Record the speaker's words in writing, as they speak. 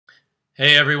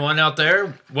Hey everyone out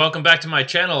there, welcome back to my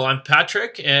channel. I'm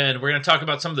Patrick and we're going to talk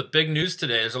about some of the big news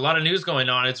today. There's a lot of news going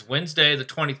on. It's Wednesday the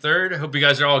 23rd. I hope you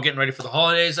guys are all getting ready for the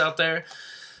holidays out there.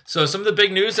 So some of the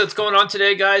big news that's going on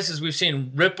today, guys, is we've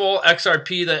seen Ripple,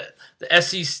 XRP,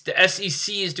 the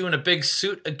SEC is doing a big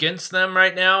suit against them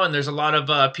right now, and there's a lot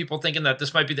of people thinking that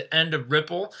this might be the end of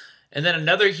Ripple. And then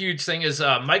another huge thing is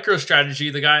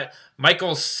MicroStrategy, the guy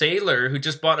Michael Saylor, who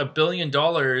just bought $1 billion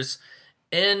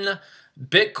in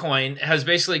Bitcoin, has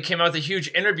basically came out with a huge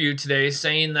interview today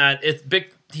saying that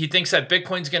he thinks that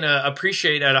Bitcoin's going to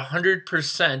appreciate at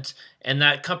 100%, and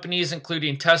that companies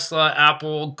including Tesla,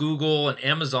 Apple, Google, and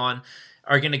Amazon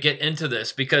are going to get into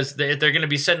this because they're going to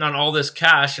be sitting on all this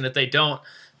cash, and if they don't,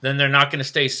 then they're not going to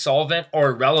stay solvent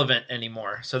or relevant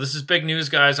anymore. So this is big news,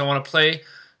 guys. I want to play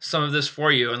some of this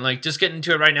for you, and just get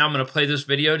into it right now. I'm going to play this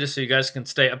video just so you guys can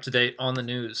stay up to date on the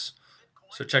news.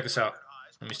 So check us out.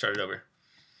 Let me start it over.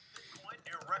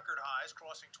 Record highs,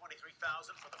 crossing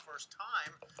 23,000 for the first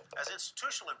time as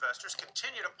institutional investors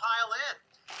continue to pile in.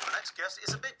 Our next guest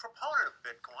is a big proponent of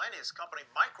Bitcoin. His company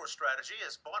MicroStrategy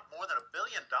has bought more than $1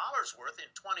 billion worth in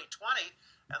 2020,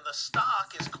 and the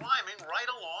stock is climbing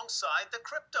right alongside the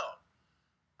crypto.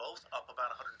 Both up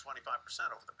about 125%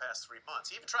 over the past 3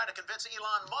 months. He even tried to convince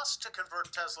Elon Musk to convert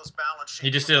Tesla's balance sheet.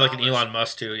 He just did like an Elon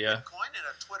Musk too, yeah.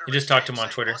 He just talked to him on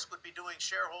Twitter. Musk would be doing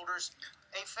shareholders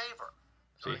a favor.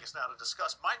 Joining us now to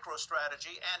discuss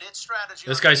MicroStrategy and its strategy.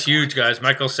 This guy's huge, guys.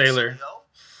 Michael Saylor. Michael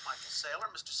Saylor.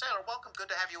 Mr. Saylor, welcome. Good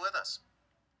to have you with us.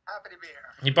 Happy to be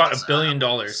here. He bought $1 billion.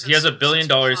 He has $1 billion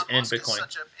in Bitcoin.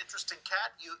 Such an interesting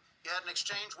cat. You had an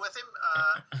exchange with him,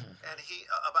 and he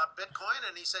about Bitcoin,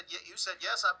 and he said you said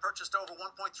yes. I purchased over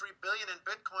 1.3 billion in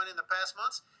Bitcoin in the past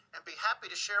months, and be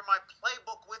happy to share my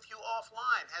playbook with you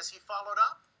offline. Has he followed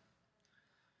up?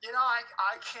 You know,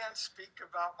 I can't speak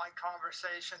about my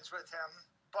conversations with him,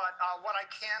 but what I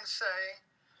can say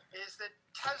is that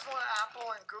Tesla, Apple,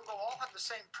 and Google all have the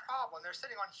same problem. They're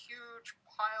sitting on huge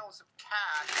piles of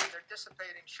cash, and they're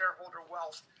dissipating shareholder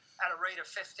wealth at a rate of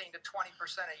 15 to 20%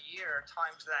 a year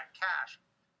times that cash.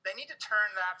 They need to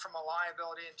turn that from a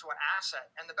liability into an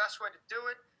asset, and the best way to do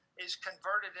it is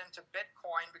convert it into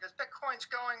Bitcoin, because Bitcoin's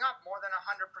going up more than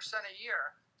 100% a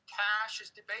year. Cash is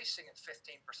debasing at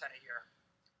 15% a year.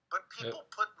 But people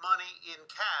put money in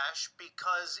cash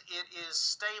because it is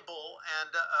stable and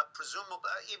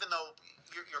presumably, even though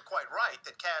you're quite right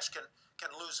that cash can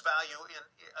lose value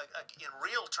in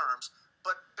real terms,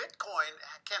 but Bitcoin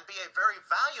can be a very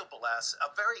valuable asset,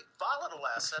 a very volatile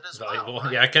asset as well.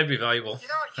 Right? Yeah, it can be valuable.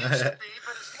 You know, it used to be,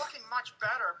 but it's looking much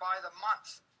better by the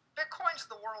month.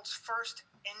 Bitcoin's the world's first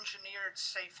engineered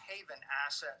safe haven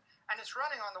asset, and it's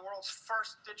running on the world's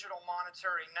first digital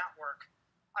monetary network.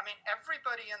 I mean,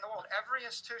 everybody in the world, every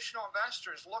institutional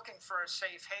investor is looking for a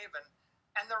safe haven,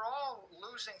 and they're all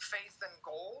losing faith in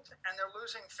gold, and they're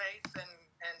losing faith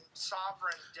in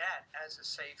sovereign debt as a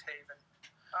safe haven.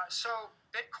 So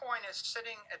Bitcoin is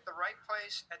sitting at the right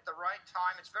place at the right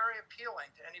time. It's very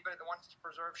appealing to anybody that wants to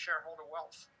preserve shareholder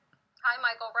wealth. Hi,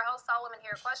 Michael. Rahel Solomon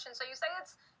here. Question. So you say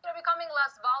it's becoming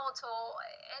less volatile,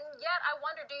 and yet I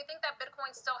wonder, do you think that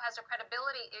Bitcoin still has a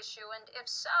credibility issue? And if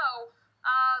so,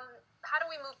 how do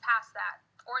we move past that?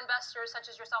 Or investors such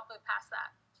as yourself move past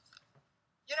that?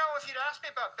 You know, if you'd asked me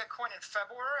about Bitcoin in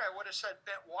February, I would have said,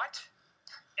 what?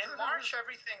 In March,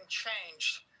 everything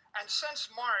changed. And since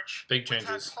March, we've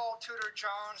had Paul Tudor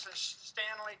Jones and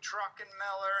Stanley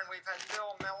Druckenmiller, and we've had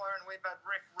Bill Miller, and we've had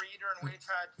Rick Reeder, and we've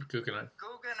had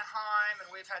Guggenheim,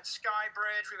 and we've had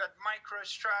Skybridge, we've had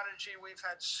MicroStrategy, we've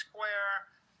had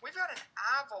Square. We've got an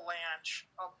avalanche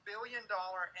of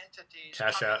billion-dollar entities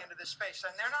coming into this space,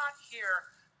 and they're not here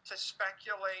to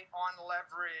speculate on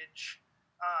leverage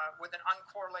with an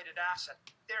uncorrelated asset.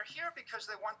 They're here because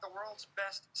they want the world's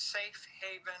best safe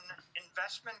haven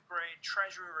investment-grade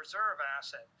treasury reserve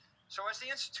asset. So as the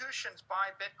institutions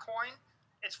buy Bitcoin,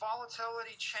 its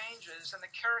volatility changes, and the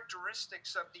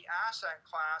characteristics of the asset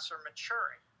class are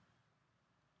maturing.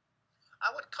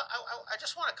 I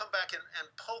just want to come back and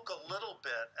poke a little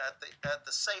bit at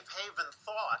the safe haven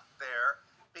thought there,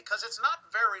 because it's not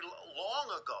very long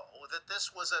ago that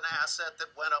this was an asset that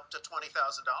went up to $20,000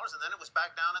 and then it was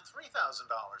back down at $3,000.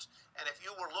 And if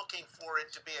you were looking for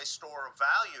it to be a store of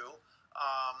value,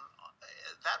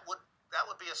 that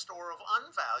would be a store of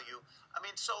unvalue. I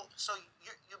mean, so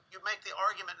you make the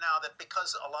argument now that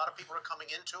because a lot of people are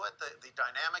coming into it, the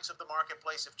dynamics of the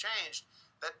marketplace have changed,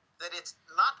 that it's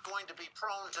not going to be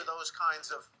prone to those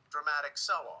kinds of dramatic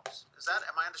sell-offs.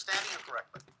 Am I understanding you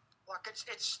correctly? Look,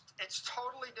 it's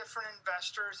totally different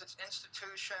investors. It's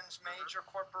institutions, major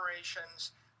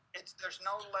corporations. There's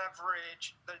no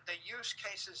leverage. The use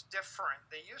case is different.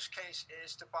 The use case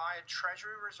is to buy a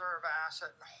treasury reserve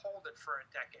asset and hold it for a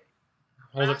decade.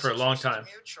 Hold it for a long time.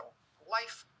 Mutual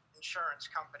life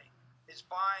insurance company is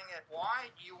buying it.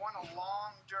 Why? You want a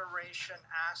long duration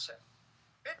asset.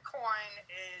 Bitcoin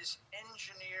is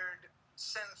engineered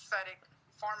synthetic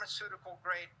pharmaceutical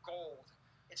grade gold.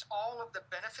 It's all of the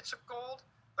benefits of gold,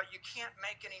 but you can't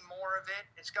make any more of it.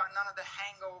 It's got none of the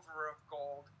hangover of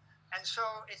gold. And so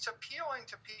it's appealing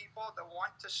to people that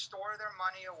want to store their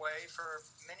money away for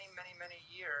many, many, many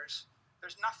years.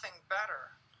 There's nothing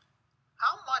better.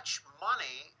 How much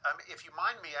money, if you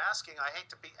mind me asking, I hate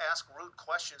to ask rude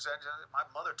questions. My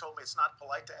mother told me it's not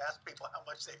polite to ask people how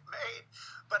much they've made.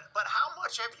 But how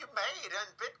much have you made in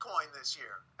Bitcoin this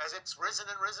year as it's risen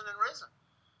and risen and risen?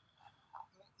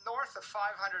 North of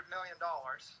 $500 million.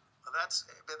 That's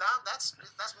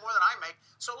more than I make.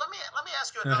 So let me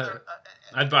ask you another.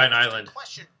 I'd buy an island.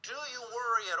 Question: do you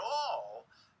worry at all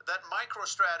that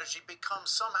MicroStrategy becomes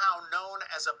somehow known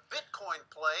as a Bitcoin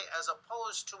play, as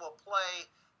opposed to a play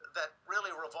that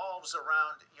really revolves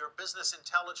around your business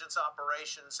intelligence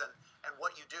operations and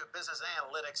what you do, business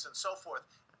analytics and so forth?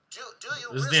 Do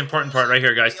you? This is the important part right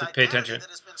here, guys. To pay attention.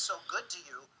 That has been so good to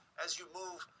you as you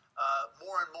move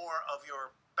more and more of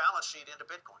your balance sheet into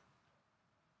Bitcoin.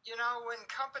 You know, when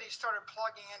companies started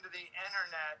plugging into the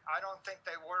internet, I don't think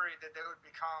they worried that they would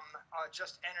become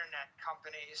just internet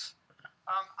companies.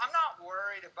 I'm not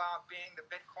worried about being the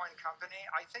Bitcoin company.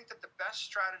 I think that the best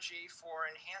strategy for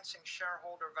enhancing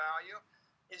shareholder value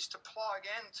is to plug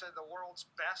into the world's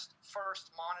best first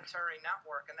monetary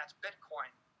network, and that's Bitcoin.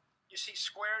 You see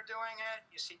Square doing it.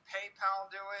 You see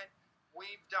PayPal do it.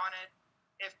 We've done it.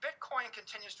 If Bitcoin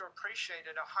continues to appreciate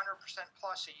at 100%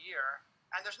 plus a year,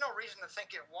 and there's no reason to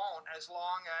think it won't, as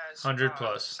long as 100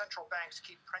 plus central banks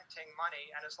keep printing money,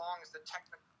 and as long as the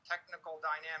technical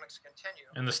dynamics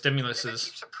continue. And the stimulus if it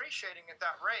keeps appreciating at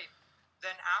that rate,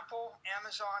 then Apple,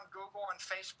 Amazon, Google, and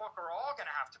Facebook are all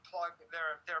going to have to plug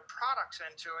their products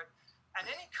into it. And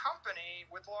any company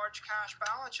with large cash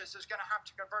balances is going to have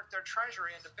to convert their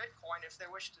treasury into Bitcoin if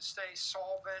they wish to stay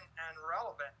solvent and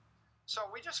relevant. So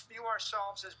we just view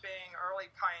ourselves as being early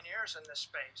pioneers in this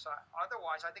space.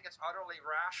 Otherwise, I think it's utterly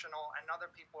rational, and other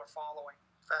people are following.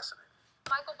 Fascinating.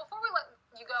 Michael, before we let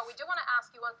you go, we do want to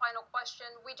ask you one final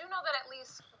question. We do know that at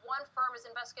least one firm is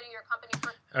investigating your company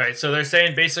for... All right, so they're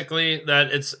saying basically that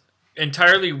it's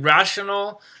entirely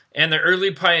rational, and the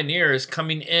early pioneers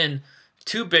coming in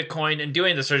to Bitcoin and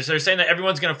doing this. They're saying that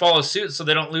everyone's going to follow suit so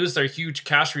they don't lose their huge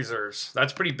cash reserves.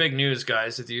 That's pretty big news,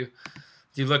 guys, if you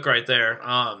look right there.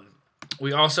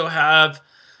 We also have,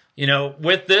 you know,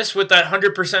 with that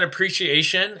 100%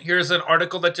 appreciation, here's an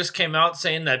article that just came out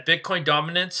saying that Bitcoin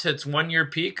dominance hits one-year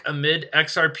peak amid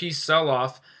XRP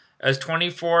sell-off as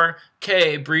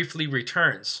 24K briefly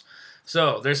returns.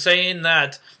 So they're saying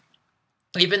that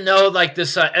even though like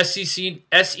this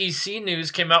SEC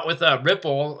news came out with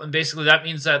Ripple, and basically that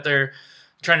means that they're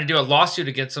trying to do a lawsuit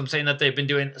against them, saying that they've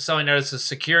been selling it as a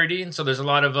security. And so there's a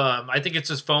lot of, I think it's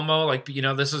just FOMO, like, you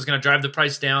know, this is going to drive the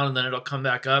price down and then it'll come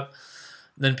back up.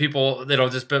 Then it'll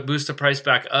just boost the price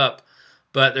back up.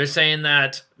 But they're saying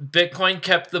that Bitcoin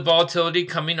kept the volatility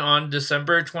coming on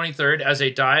December 23rd as a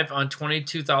dive on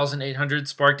 22,800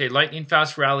 sparked a lightning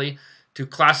fast rally to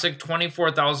classic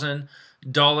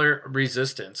 $24,000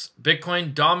 resistance.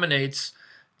 Bitcoin dominance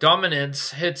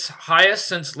hits highest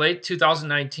since late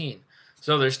 2019.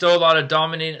 So there's still a lot of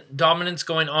dominance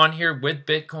going on here with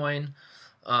Bitcoin.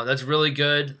 That's really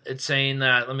good. It's saying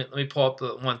that, let me pull up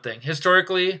the one thing.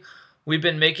 Historically, we've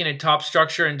been making a top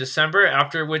structure in December,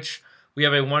 after which we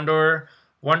have a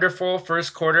wonderful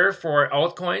first quarter for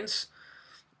altcoins.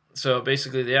 So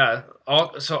basically, yeah.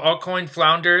 So altcoin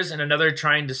flounders in another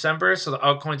trying December. So the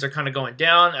altcoins are kind of going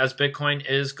down as Bitcoin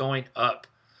is going up.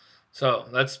 So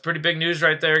that's pretty big news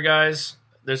right there, guys.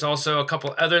 There's also a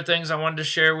couple other things I wanted to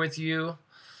share with you.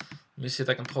 Let me see if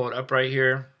I can pull it up right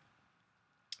here.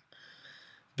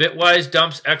 Bitwise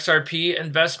dumps XRP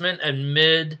investment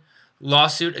amid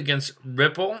lawsuit against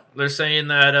Ripple. They're saying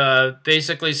that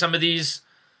basically some of these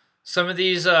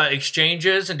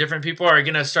exchanges and different people are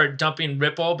going to start dumping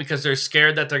Ripple because they're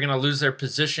scared that they're going to lose their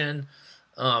position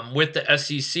with the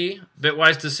SEC.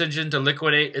 Bitwise decision to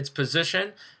liquidate its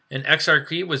position in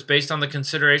XRP was based on the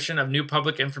consideration of new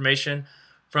public information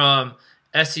from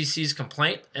SEC's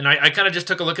complaint. And I kind of just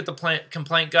took a look at the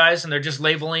complaint, guys, and they're just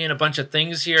labeling a bunch of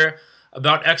things here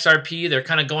about XRP. They're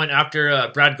kind of going after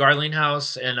Brad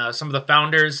Garlinghouse and some of the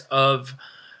founders of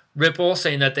Ripple,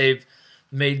 saying that they've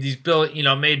made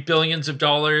made billions of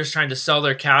dollars trying to sell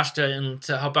their cash to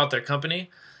help out their company.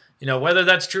 You know, whether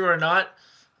that's true or not,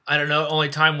 I don't know. Only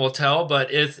time will tell.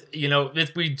 But if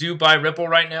we do buy Ripple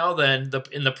right now, then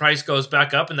the price goes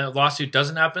back up, and that lawsuit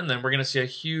doesn't happen, then we're going to see a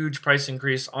huge price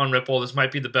increase on Ripple. This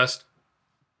might be the best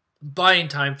buying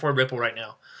time for Ripple right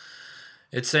now.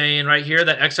 It's saying right here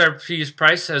that XRP's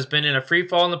price has been in a free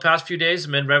fall in the past few days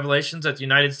amid revelations that the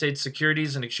United States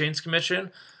Securities and Exchange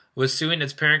Commission was suing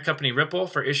its parent company Ripple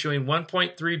for issuing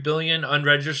 1.3 billion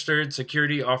unregistered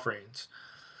security offerings.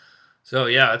 So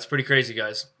yeah, it's pretty crazy,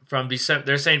 guys.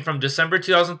 They're saying from December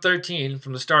 2013,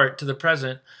 from the start to the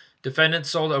present, defendants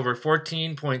sold over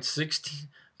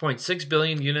 14.6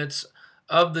 billion units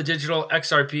of the digital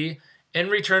XRP in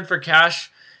return for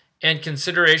cash and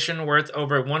consideration worth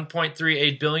over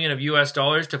 1.38 billion of US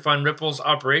dollars to fund Ripple's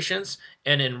operations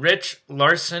and enrich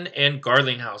Larson and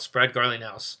Garlinghouse, Brad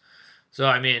Garlinghouse. So,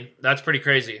 I mean, that's pretty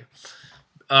crazy.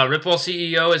 Ripple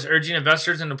CEO is urging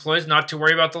investors and employees not to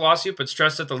worry about the lawsuit, but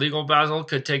stressed that the legal battle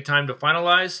could take time to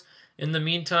finalize. In the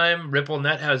meantime,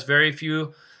 RippleNet has very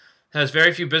few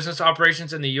business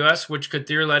operations in the U.S., which could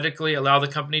theoretically allow the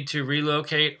company to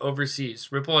relocate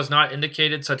overseas. Ripple has not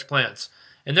indicated such plans.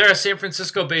 And they're a San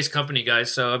Francisco-based company,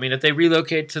 guys. So, I mean, if they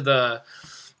relocate to the,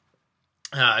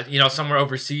 somewhere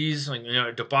overseas, like,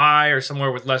 Dubai or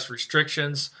somewhere with less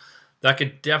restrictions, that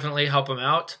could definitely help them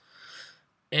out.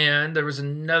 And there was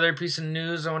another piece of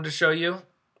news I wanted to show you.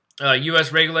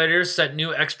 U.S. regulators set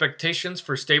new expectations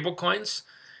for stablecoins.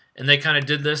 And they kind of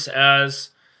did this as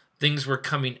things were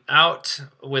coming out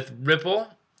with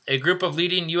Ripple. A group of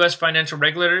leading U.S. financial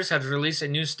regulators has released a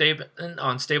new statement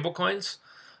on stablecoins.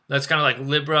 That's kind of like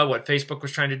Libra, what Facebook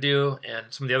was trying to do, and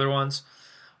some of the other ones.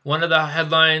 One of the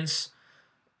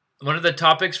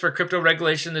topics for crypto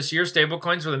regulation this year,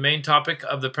 stablecoins were the main topic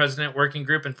of the President Working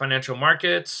Group in Financial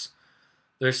Markets.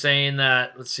 They're saying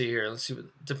that,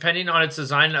 depending on its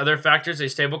design and other factors, a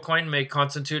stablecoin may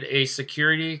constitute a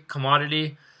security,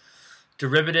 commodity,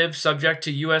 derivative subject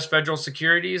to U.S. federal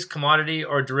securities, commodity,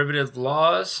 or derivative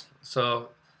laws. So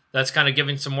that's kind of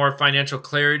giving some more financial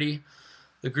clarity.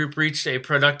 The group reached a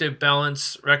productive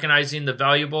balance, recognizing the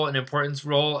valuable and important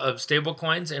role of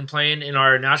stablecoins in playing in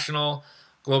our national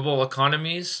global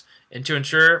economies, and to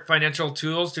ensure financial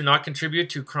tools do not contribute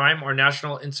to crime or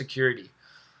national insecurity.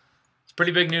 It's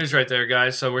pretty big news right there,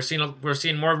 guys. So we're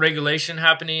seeing more regulation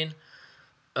happening.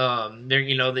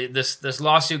 This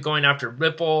lawsuit going after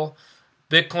Ripple,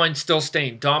 Bitcoin still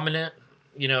staying dominant.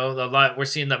 We're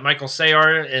seeing that Michael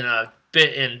Saylor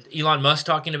and Elon Musk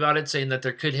talking about it, saying that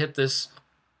there could hit this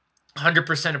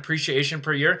 100% appreciation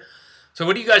per year. So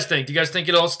what do you guys think? Do you guys think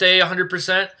it'll stay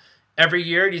 100% every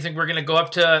year? Do you think we're going to go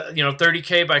up to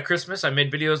 30K by Christmas? I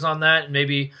made videos on that, and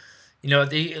maybe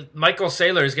Michael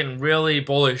Saylor is getting really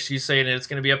bullish. He's saying it's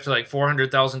going to be up to like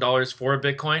 $400,000 for a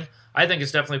Bitcoin. I think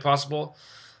it's definitely possible.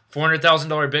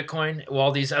 $400,000 Bitcoin,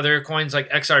 while these other coins like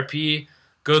XRP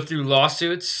go through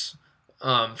lawsuits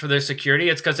for their security.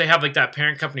 It's because they have like that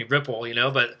parent company Ripple,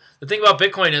 But the thing about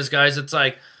Bitcoin is, guys, it's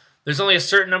like there's only a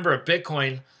certain number of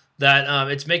Bitcoin that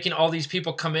it's making all these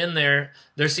people come in there.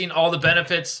 They're seeing all the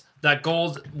benefits that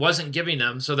gold wasn't giving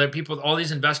them. So that all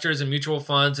these investors and mutual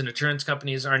funds and insurance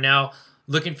companies are now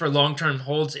looking for long-term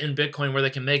holds in Bitcoin where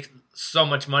they can make so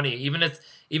much money. Even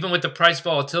with the price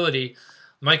volatility,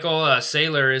 Michael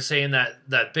Saylor is saying that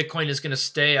Bitcoin is going to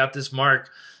stay at this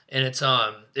mark, and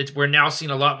we're now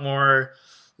seeing a lot more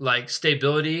like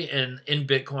stability in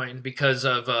Bitcoin because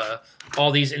of all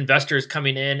these investors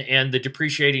coming in and the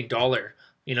depreciating dollar.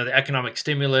 The economic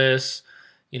stimulus.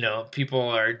 People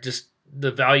are just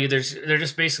the value. They're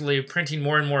just basically printing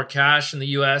more and more cash in the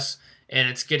U.S. and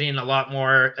it's getting a lot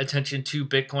more attention to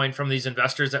Bitcoin from these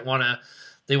investors that want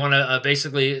to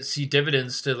basically see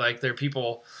dividends to like their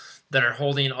people that are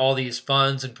holding all these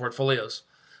funds and portfolios.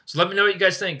 So let me know what you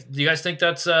guys think. Do you guys think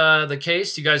that's the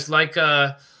case? Do you guys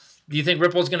do you think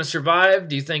Ripple's going to survive?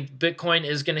 Do you think Bitcoin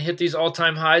is going to hit these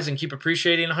all-time highs and keep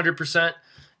appreciating 100%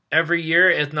 every year,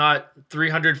 if not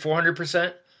 300,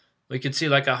 400%? We could see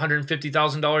like $150,000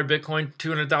 Bitcoin,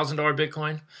 $200,000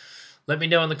 Bitcoin. Let me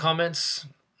know in the comments.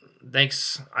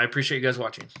 Thanks. I appreciate you guys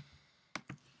watching.